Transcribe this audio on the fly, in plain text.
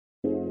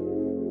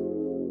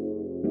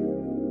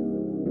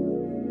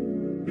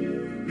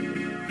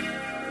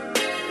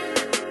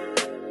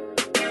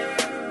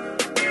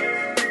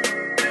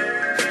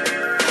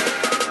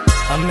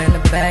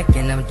back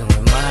and I'm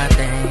doing my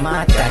thing.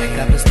 Got a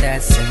couple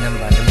stats and I'm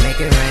about to make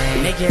it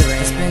rain.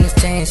 I spin this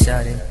chain,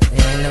 shawty.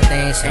 It ain't no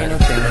thing, shawty.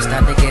 Let's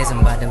start the gaze, I'm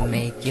about to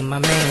make you my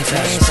main,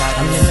 shawty.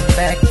 I'm in the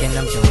back and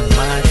I'm doing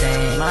my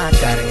thing.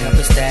 Got a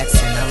couple stats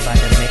and I'm about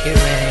to make it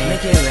rain.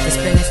 I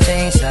spin this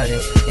chain, shawty.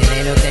 It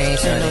ain't no thing,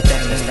 shawty.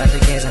 Let's start the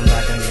gaze, I'm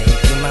about to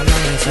make you my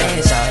main,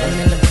 shawty. I'm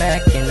in the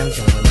back and I'm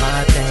doing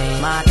my thing.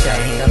 Got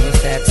a couple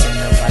stats and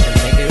I'm about to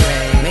make it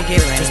rain.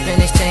 To spin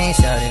this chain,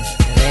 shawty.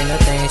 It ain't no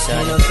thing,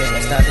 shawty.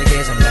 Let's start the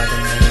gaze, I'm about to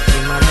make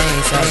you my main,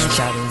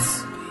 shawty.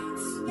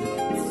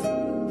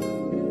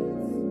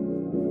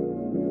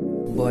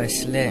 Boy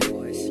slick,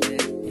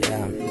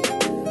 yeah.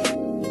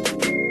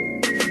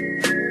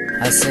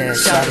 I said,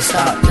 shawty,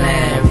 stop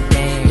playing.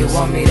 You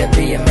want me to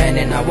be your man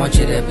and I want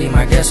you to be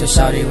my girl. So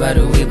shawty, where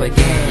do we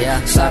begin? Yeah,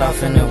 slide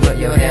off in the whip,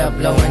 your hair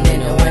blowing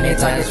in the wind. They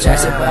talking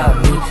trash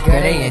about me,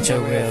 girl, they ain't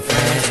your real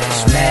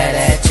friends. Mad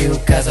at you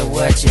cause of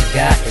what you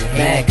got.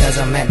 Mad cause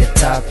I'm at the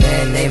top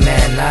and they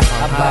mad not.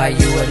 I buy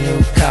you a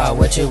new car,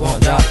 what you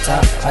want, drop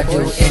top. I do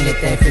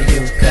anything for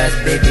you cause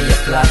baby you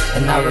fly.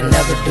 And I would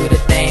never do the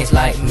things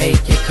like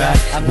make you cry.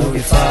 I move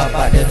you far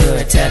about the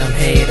hood, tell them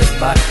haters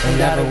bye. Don't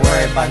never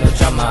worry about no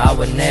drama, I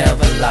would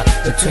never lie.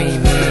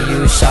 Between me and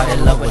you,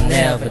 shawty, love will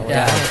never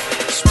die.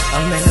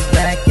 I'm in the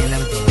back and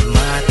I'm doing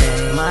my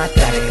thing.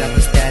 Got a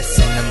couple stats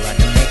and I'm about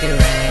to make it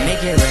rain.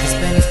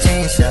 Spin this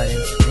chain, shawty.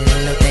 It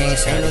ain't no thing,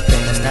 shawty.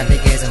 Let's start the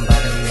gaze, I'm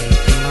about to make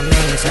you my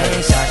main,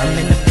 shawty. I'm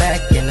in the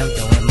back and I'm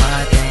doing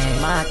my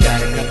thing.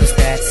 Got a couple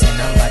stats and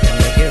I'm about to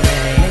make it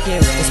rain.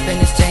 Spin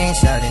this chain,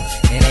 shawty.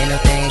 It ain't no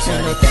thing,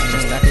 shawty.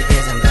 Let's start the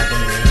gaze, I'm about to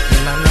make you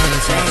my main,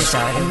 shawty.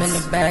 I'm in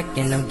the back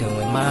and I'm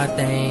doing my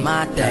thing.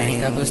 Got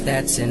a couple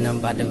stats and I'm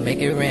about to make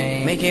it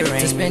rain.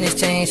 To spin this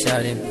chain,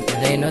 shawty.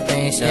 It ain't no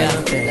thing,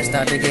 shawty. Let's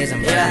start the gaze,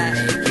 I'm about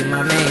to make you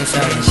my main,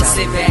 shawty.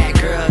 Sit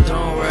back, girl,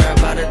 don't worry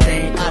about a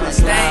thing. I'ma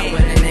slide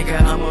with a nigga,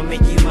 I'ma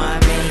make you my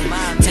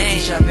main. Take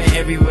you shopping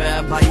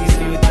everywhere, buy you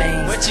new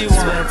things. What you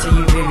want? Swear to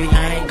you, baby,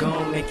 I ain't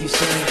gon' make you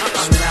sing.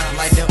 I'm not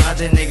like them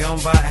other niggas, I'm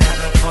about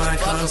having fun.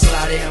 Come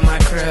slide in my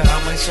crib,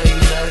 I'ma show you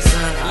love,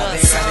 son. I've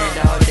been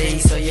grinding all day,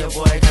 so your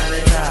boy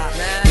kinda tired.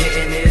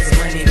 Getting this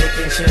money,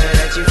 making sure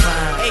that you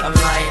fine. I'm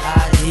like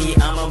ID,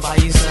 I'ma buy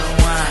you some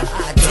wine.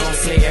 Don't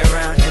play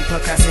around and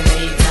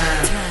procrastinate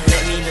time.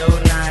 Let me know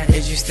now,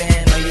 is you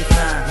stand or you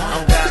climb. I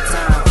don't got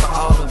time for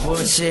all the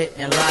bullshit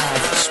and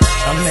lies.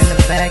 I'm in the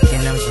back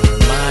and I'm doing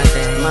my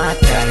thing.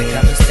 Got a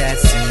couple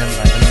stats and I'm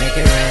about to make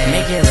it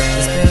rain.